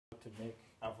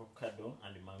avocado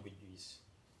and mango juice.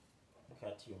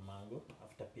 Cut your mango.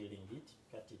 After peeling it,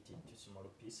 cut it into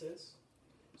small pieces.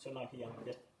 So now here I'm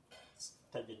just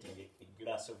targeting a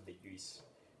glass of the juice.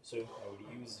 So I will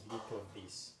use a little of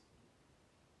this.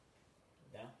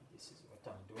 Yeah, this is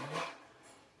what I'm doing.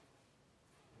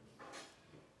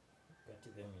 Cut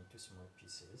them into small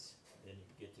pieces. Then you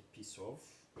get a piece of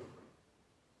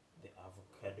the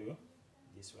avocado.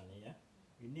 This one here.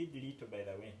 You need little, by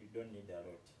the way. You don't need a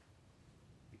lot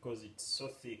because it's so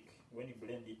thick. When you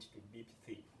blend it to be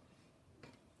thick.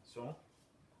 So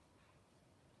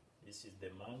this is the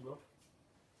mango.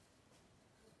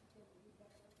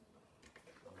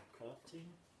 I'm cutting.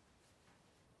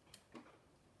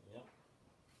 Yeah.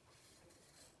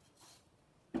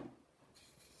 So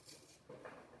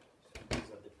these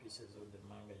are the pieces of the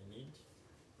mango you need.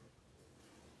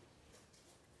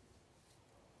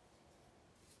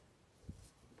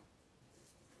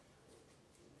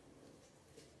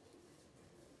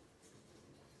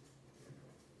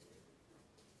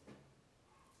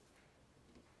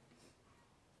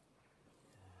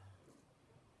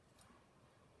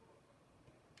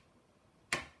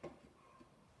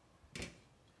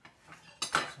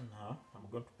 So now I'm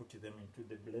going to put them into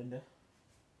the blender.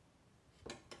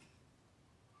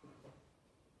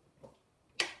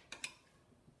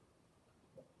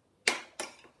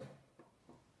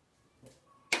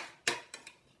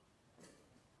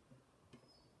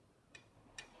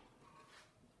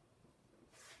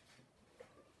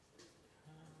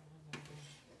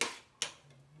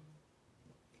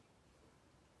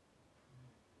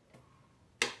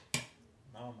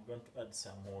 Now I'm going to add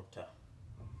some water.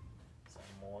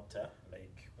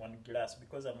 Like 1 glass,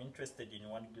 because I'm interested in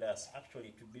 1 glass. Actually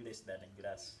it will be less than a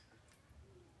glass.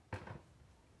 So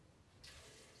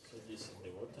this is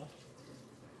the water.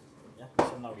 Yeah,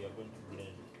 so now we are going to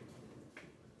blend.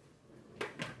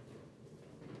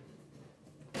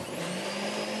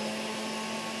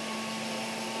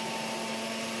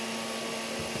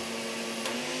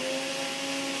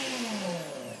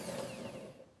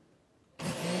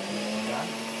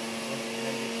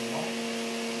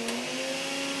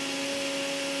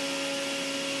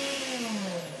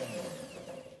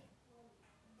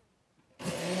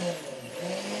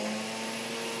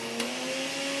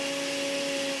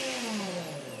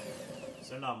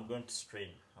 So now I'm going to strain.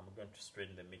 I'm going to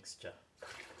strain the mixture.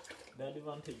 The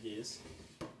advantage is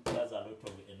it has a lot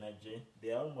of energy.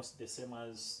 They are almost the same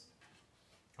as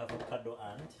avocado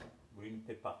and green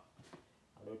pepper.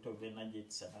 A lot of energy.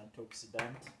 It's an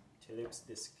antioxidant. It helps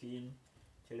the skin.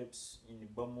 It helps in the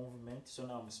bowel movement. So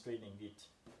now I'm straining it.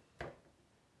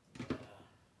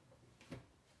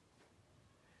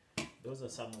 Those are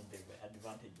some of the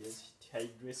advantages. It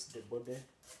hydrates the body.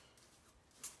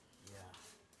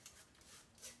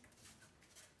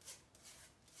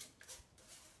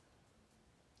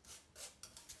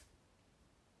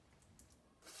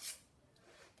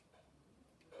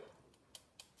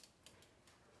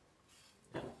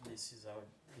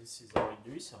 This is our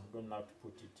juice. I'm going now to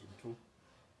put it into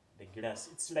the glass.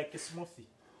 It's like a smoothie.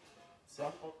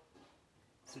 So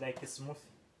it's like a smoothie.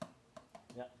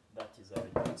 Yeah, that is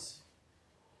our juice.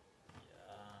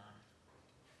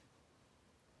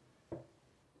 Yeah.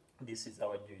 This is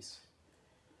our juice.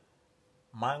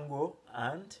 Mango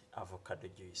and avocado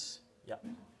juice. Yeah,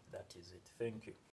 that is it. Thank you.